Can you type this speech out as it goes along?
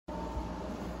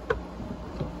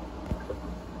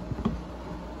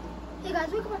Hey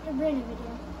guys, welcome back to a brand new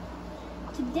video.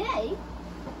 Today,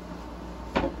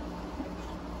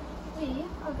 we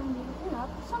are going to be opening up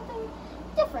something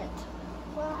different.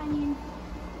 Well, I mean,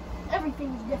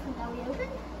 everything's different that we opened.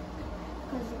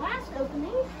 Because the last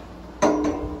opening,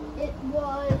 it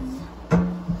was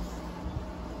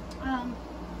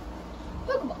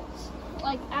Pokeballs.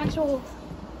 Like actual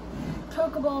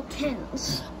Pokeball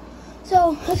tins.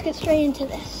 So, let's get straight into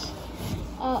this.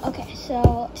 Okay, so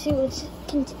let's see what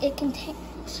it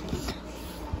contains.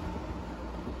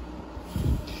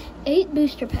 8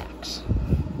 booster packs,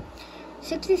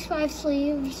 65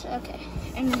 sleeves, okay,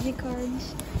 energy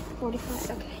cards,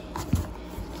 45, okay. Let's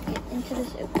get into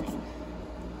this opening.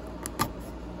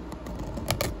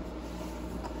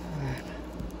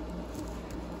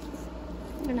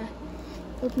 I'm gonna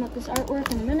open up this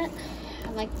artwork in a minute,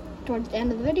 like towards the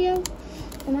end of the video.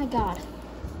 Oh my god.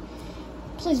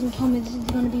 Please don't tell me this is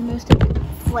going to be most of it.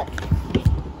 Flip.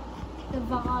 The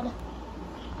VOD.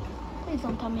 Please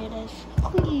don't tell me it is.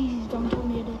 Please don't tell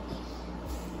me it is.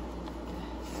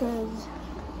 Because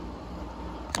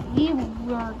we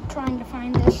were trying to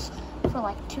find this for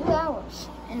like 2 hours.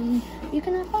 And you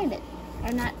cannot find it.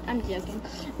 Or not, I'm joking.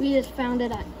 We just found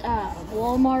it at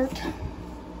Walmart.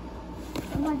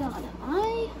 Oh my god.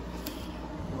 I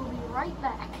will be right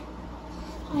back.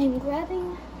 I am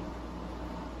grabbing...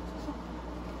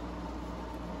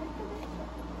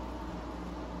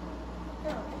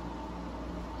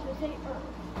 Say Flip.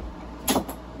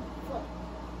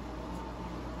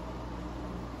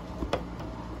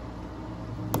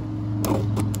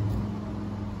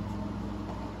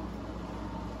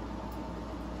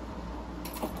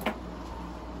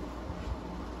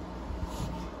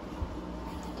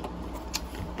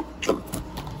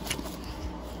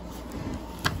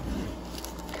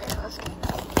 Okay, let's get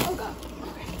that. Oh god.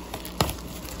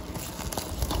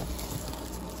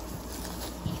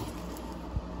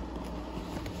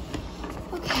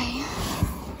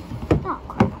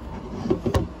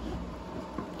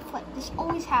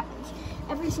 Always happens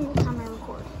every single time I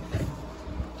record.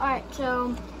 Alright,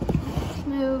 so let's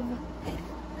move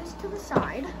this to the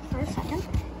side for a second.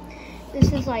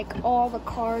 This is like all the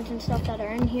cards and stuff that are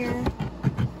in here.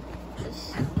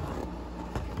 Just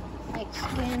like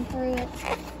scan through it.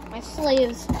 My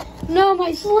sleeves. No,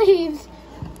 my sleeves!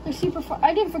 They're super far.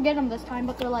 I didn't forget them this time,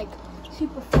 but they're like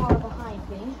super far behind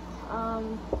me.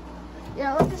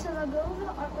 Yeah, like I said, I'll go over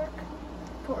the artwork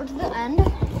towards the end.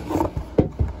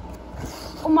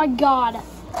 Oh my god,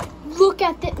 look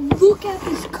at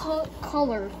this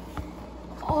color.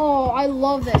 Oh, I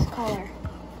love this color.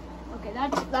 Okay,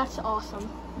 that's awesome.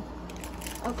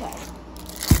 Okay,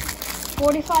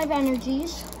 45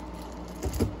 energies.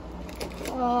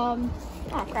 Oh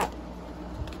crap.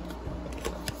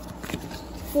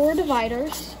 4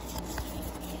 dividers.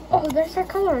 Oh, there's that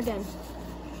color again.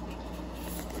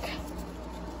 Okay.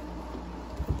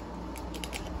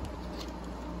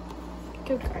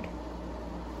 Code card.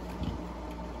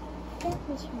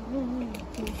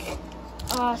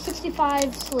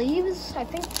 65 sleeves, I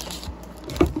think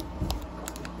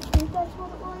that's what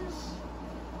it was.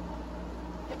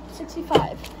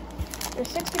 65. There's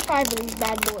 65 of these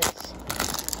bad boys.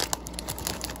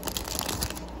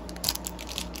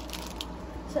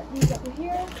 Set these over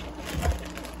here.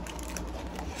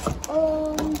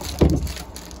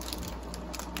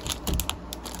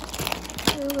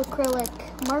 2 acrylic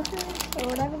markers, or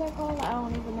whatever they're called. I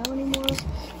don't even know anymore.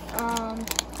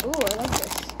 Ooh, I like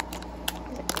this.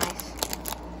 These are nice.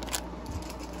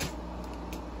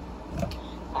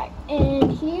 Alright,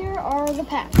 and here are the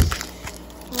packs.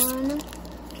 1,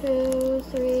 2,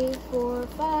 3, 4,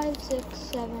 5, 6,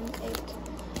 7, 8.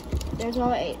 There's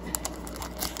all 8.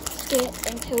 Let's get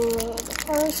into the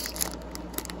first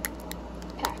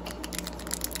pack.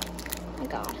 Oh my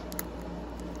god.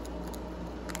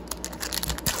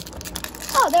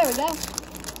 Oh, there we go.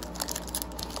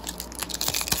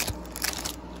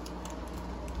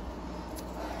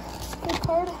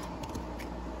 Card.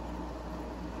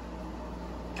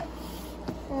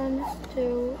 1,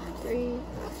 2, 3,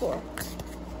 4.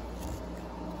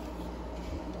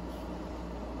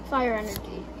 Fire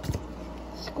Energy.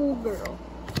 Schoolgirl.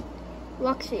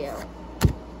 Luxio.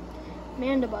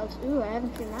 Mandibuzz. Ooh, I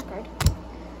haven't seen that card.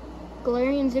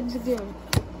 Galarian Zigzagoon.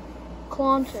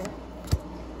 Clauncher.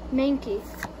 Mankey.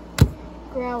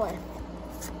 Growlithe.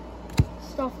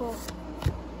 Stuffle.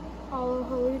 Hollow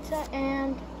Halucha,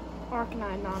 and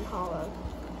Arcanine non-hollow,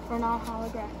 or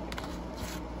non-holographic.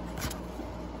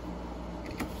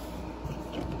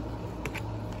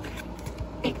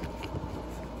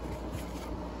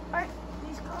 Alright,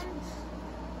 these cards.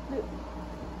 Blue. 1,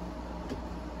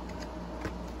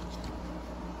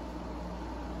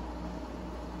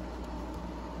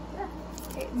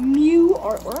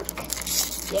 artwork.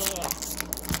 Yeah.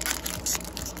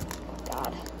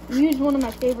 God. You used one of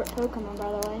my favorite Pokemon,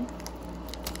 by the way.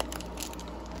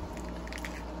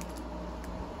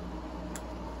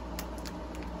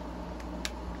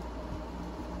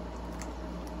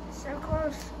 So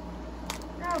close.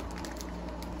 No.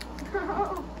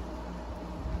 No.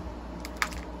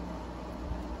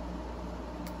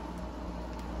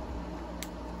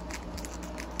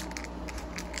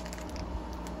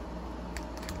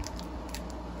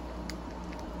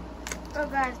 So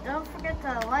guys, don't forget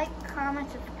to like, comment,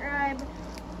 subscribe,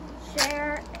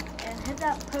 share, and hit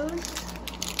that post.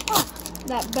 Oh,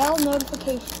 that bell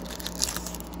notification.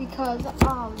 Because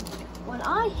when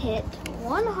I hit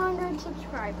 100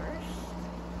 subscribers,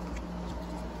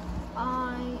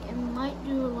 I might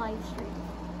do a live stream.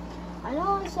 I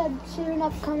know I said soon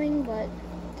upcoming, but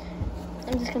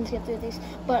I'm just gonna get through these.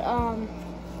 But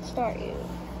start you.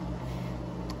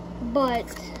 But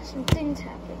some things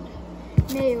happened.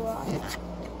 Maybe,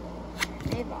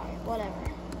 whatever.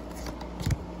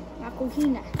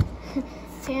 Makuhina,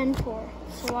 Tantor,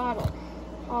 Swaddle,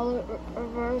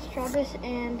 Reverse Travis,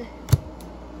 and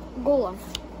Golem,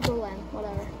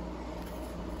 whatever.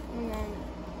 And then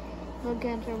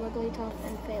Lugantor, Wigglytuff,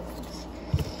 and Phalanx.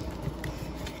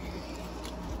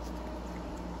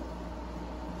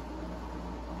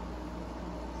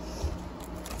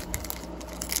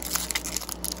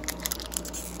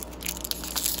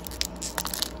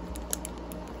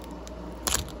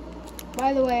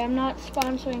 By the way, I'm not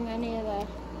sponsoring any of the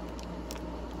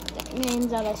names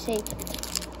that I say.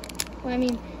 Well, I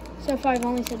mean, so far I've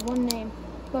only said one name.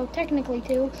 Well, technically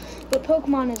two, but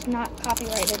Pokemon is not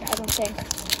copyrighted, I don't think.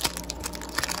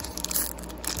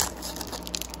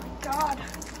 Oh my God.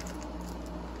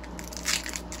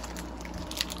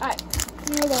 Alright,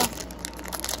 here we go.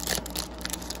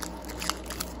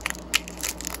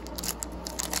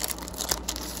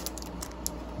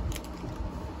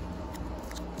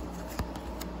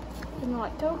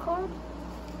 Go card.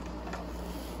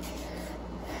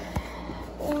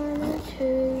 1,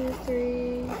 2,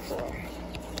 3, 4.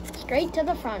 Straight to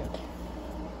the front.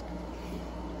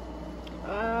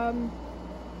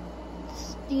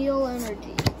 Steel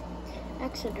Energy.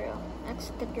 Excadrill,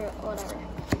 whatever.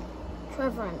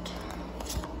 Trevenant.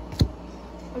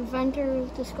 Adventurer's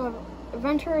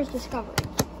Discovery.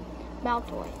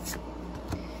 Baltoy.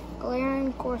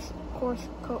 Galarian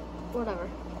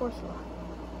Corsola.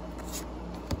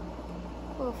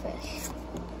 Fish.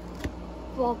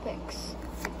 Vulpix.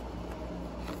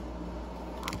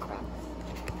 Oh crap.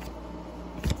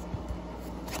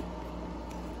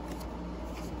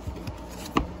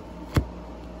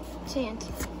 Chance.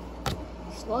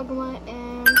 Slugma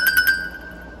and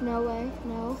no way.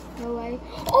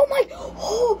 Oh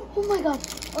my God.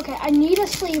 Okay, I need a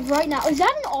sleeve right now. Is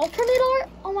that an alternate art?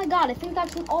 Oh my God, I think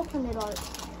that's an alternate art.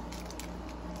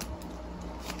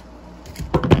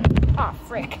 Ah,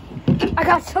 frick. I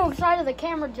got so excited the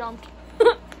camera jumped.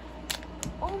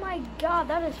 Oh my God,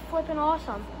 that is flipping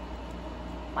awesome.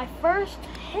 My first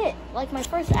hit, like my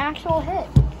first actual hit.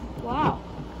 Wow.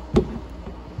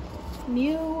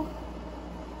 Mew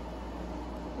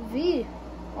V.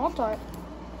 Alt art.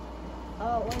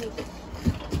 Oh, wait.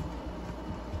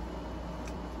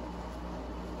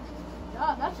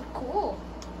 God, that's cool.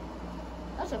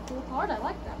 That's a cool card. I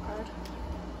like that card.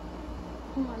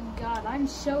 Oh my God, I'm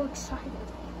so excited.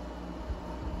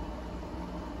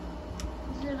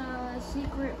 Is it a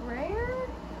secret rare?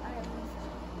 I have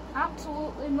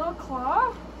absolutely no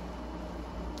claw.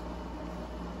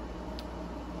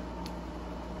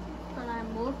 But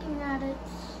I'm looking at it.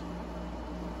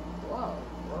 Whoa.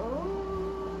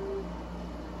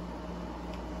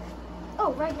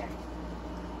 Oh, right here.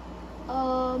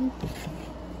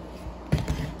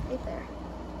 Right there.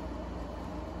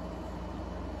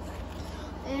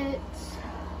 It's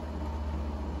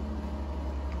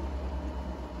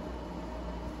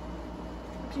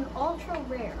an ultra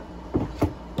rare.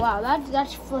 Wow,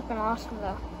 that's flipping awesome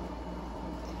though.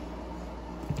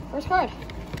 First card.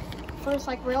 First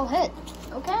like real hit.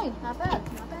 Okay, not bad.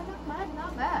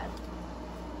 Not bad.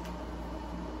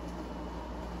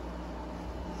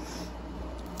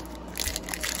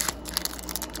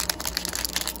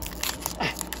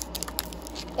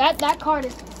 That card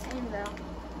is insane though.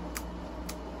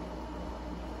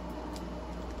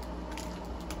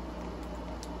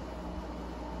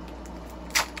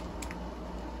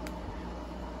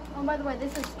 Oh, by the way,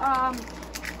 this is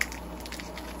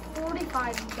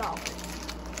 $45.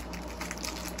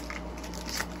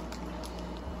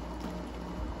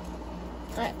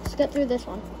 Alright, let's get through this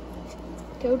one.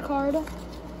 Code card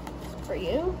for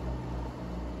you.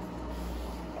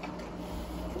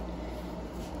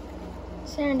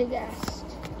 Sandygast.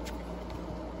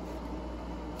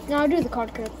 Now I'll do the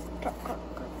card code.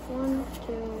 1,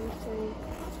 2,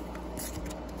 3.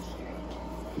 Straight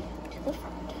to the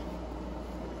front.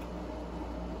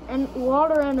 And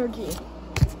water energy.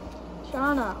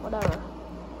 Shauna, whatever.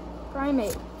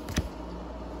 Primate.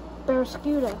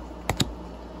 Barracuda.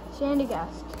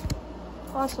 Sandygast.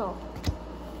 Fossil.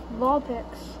 Vulpix.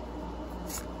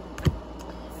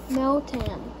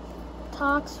 Meltan.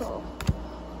 Toxel.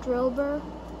 Drillbur.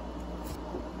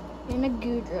 And a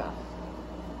Gudra.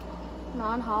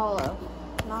 Non-hollow.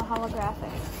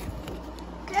 Non-holographic.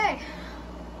 Okay.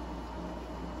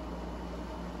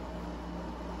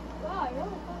 Wow, I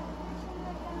really thought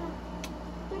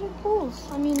pretty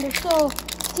pulls. I mean, they're so...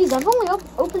 Geez, I've only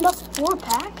opened up 4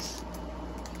 packs.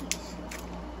 Jeez.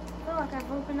 I feel like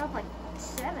I've opened up like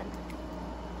 7.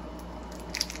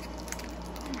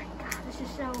 Oh my god, this is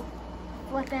so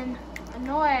flippin'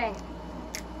 annoying.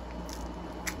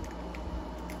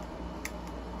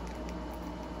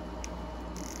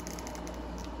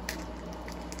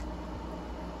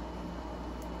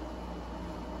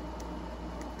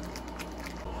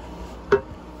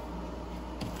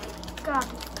 God,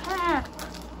 pack.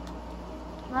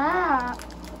 Ah.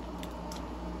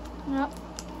 Yep.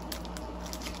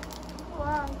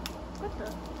 Wow. What the?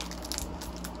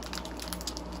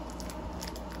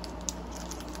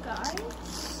 Guys?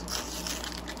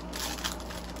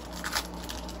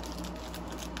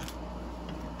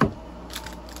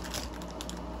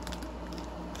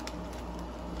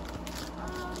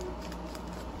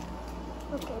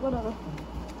 Okay, whatever.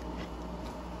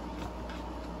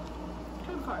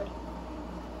 Code card.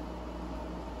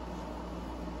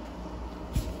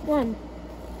 1,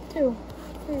 2,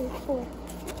 3, 4.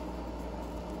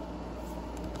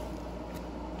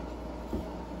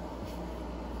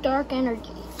 Dark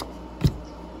energy.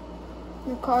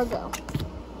 Your cargo.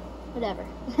 Whatever.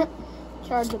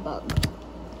 Charge the bug.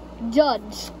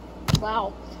 Judge.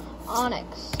 Wow.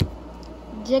 Onyx.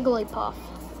 Jigglypuff.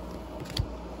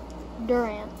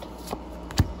 Durant.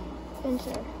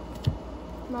 Pinsir.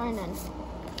 Minun.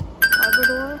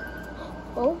 Arbador.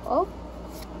 Oh.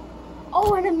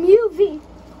 Oh, and a Mew V.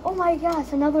 Oh my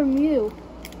gosh, another Mew.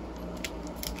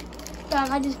 God,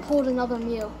 I just pulled another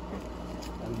Mew.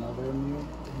 Another Mew?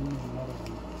 Another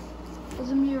Mew.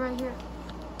 There's a Mew right here.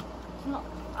 No,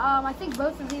 I think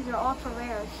both of these are ultra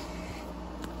rares.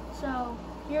 So,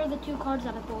 here are the 2 cards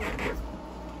that I pulled.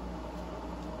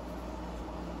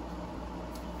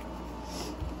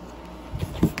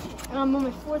 And I'm on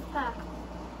my 4th pack.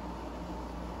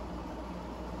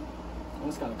 I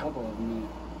just got a couple of them.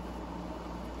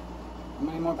 How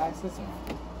many more packs is there?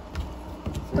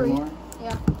 3 more?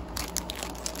 Yeah.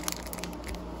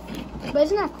 But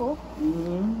isn't that cool?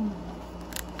 Mm-hmm.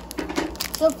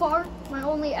 So far, my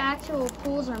only actual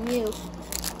pulls are Mew.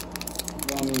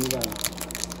 Well, I mean, you got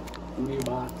a Mew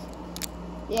box.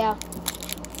 Yeah.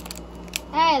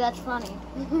 Hey, that's funny.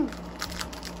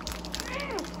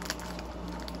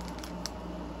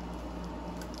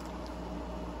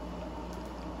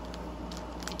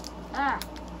 Ah.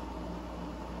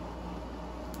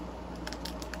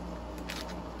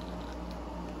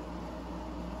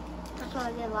 That's what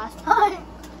I did last time.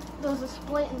 There was a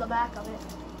split in the back of it.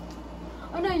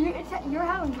 Oh no, you're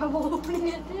having trouble opening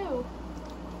it too.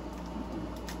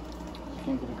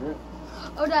 Can't get a grip.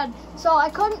 Oh Dad, so I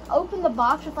couldn't open the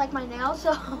box with like my nails,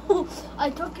 so I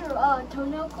took your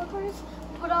toenail clippers,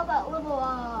 put out that little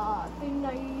thing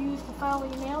that you use to file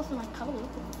your nails, and I cut it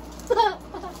open.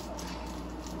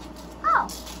 Oh,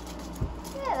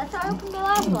 yeah, that's how I opened the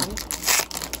last one.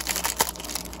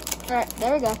 Alright,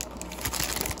 there we go.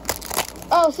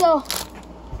 Oh, so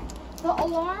the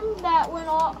alarm that went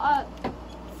off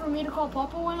for me to call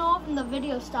Papa went off and the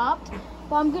video stopped.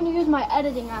 Well, I'm going to use my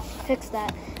editing app to fix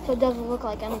that so it doesn't look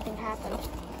like anything happened.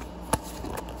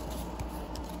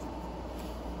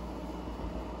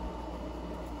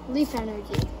 Leaf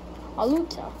energy.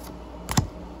 Aluta.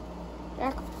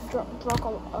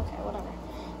 Draco. Okay, whatever.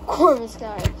 Corvus,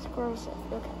 guys. Corvus.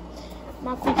 Okay.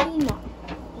 Makuhina.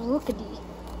 Rookity.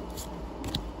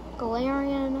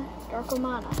 Galarian.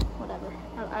 Darkomana. Whatever.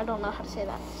 I don't know how to say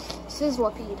that.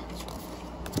 Sizzlipede.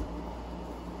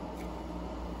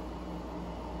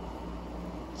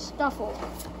 Stuffle.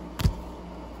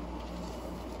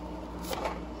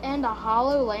 And a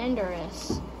hollow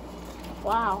Landorus.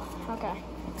 Wow. Okay.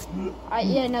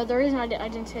 Yeah, no, the reason I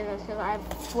didn't say that is because I have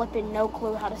flipping no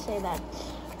clue how to say that.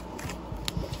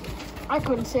 I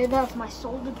couldn't say that if my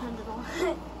soul depended on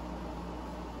it.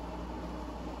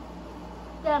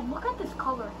 Dad, look at this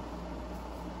color.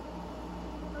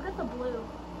 Look at the blue.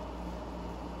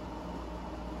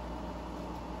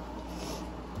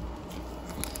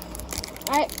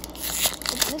 Alright,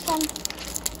 it's this one.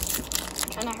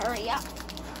 Trying to hurry up.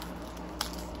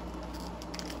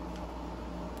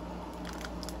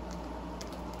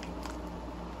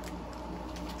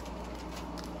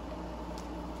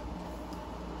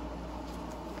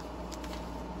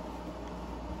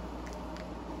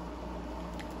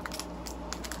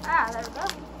 Ah, there we go.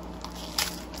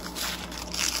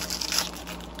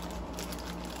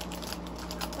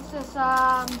 What's this,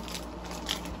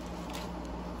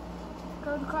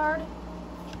 code card?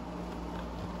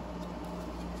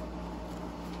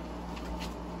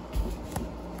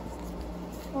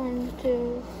 One,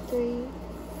 two, three,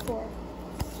 four.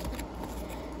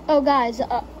 Oh, guys,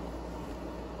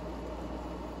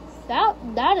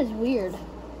 that is weird.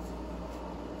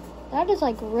 That is,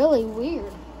 like, really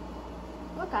weird.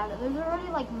 Look at it. There's already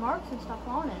like marks and stuff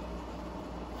on it.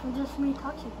 From just me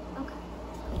touching. Okay.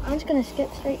 I'm just gonna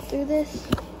skip straight through this.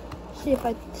 See if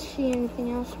I see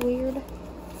anything else weird.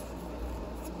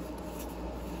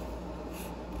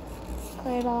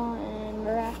 Claydol and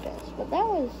Maracas. But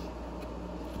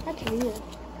that's weird.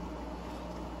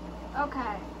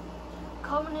 Okay.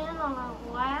 Coming in on our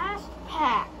last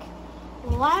pack.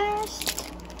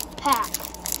 Last pack.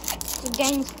 The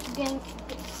gang.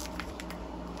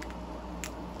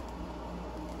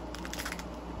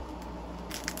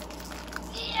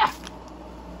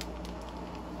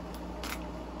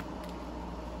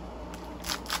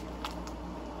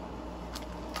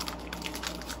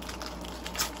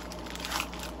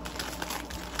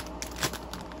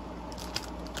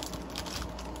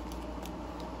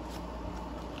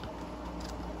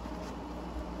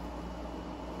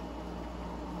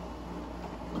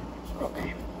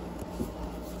 Okay.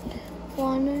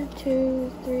 1,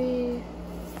 2, 3,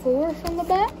 4 from the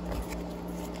back.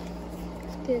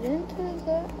 Let's get into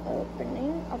the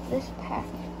opening of this pack.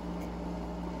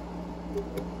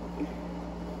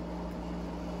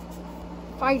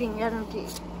 Fighting Energy.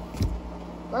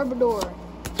 Barbador.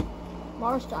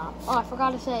 Marstop. Oh, I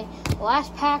forgot to say.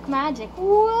 Last pack magic.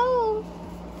 Whoa!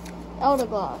 Elder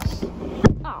Gloss.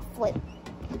 Ah, flip.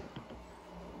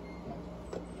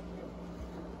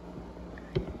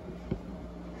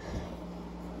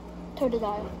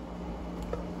 Totodile.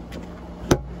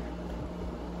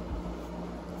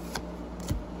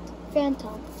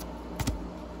 Phantom.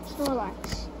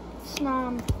 Snorlax.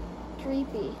 Snom.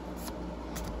 Dreepy.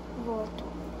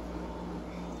 Voltorb.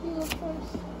 You go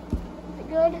first. Is it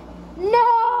good?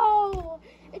 No!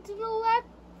 It's an elect.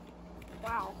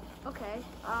 Wow. Okay.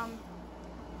 I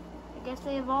guess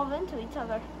they evolve into each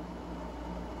other.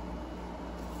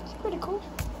 It's pretty cool.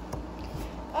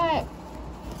 Alright.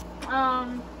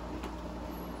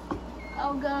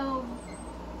 I'll go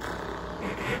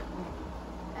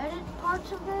edit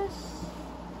parts of this.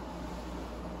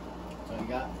 So you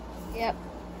got? Yep.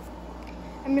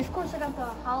 I mean, of course I got the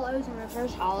hollows and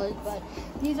reverse hollows, but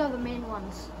these are the main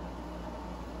ones.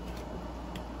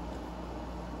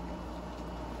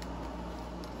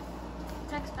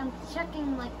 I'm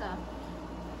checking like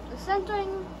the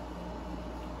centering.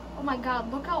 Oh my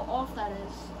god, look how off that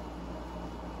is.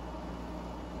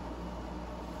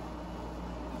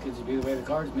 Could be the way the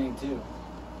card's made too.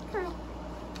 True.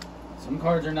 Some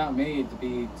cards are not made to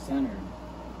be centered.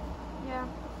 Yeah.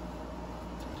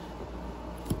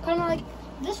 Kind of like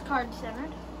this card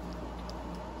centered.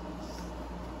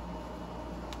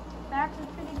 Backs is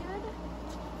pretty good.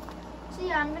 So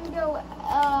yeah, I'm gonna go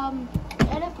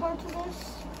edit parts of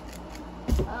this.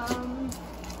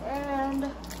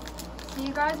 And see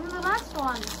you guys in the next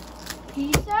one.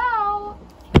 Peace out.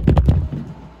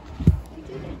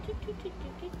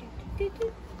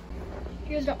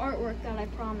 Here's the artwork that I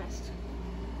promised.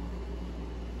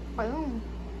 Boom.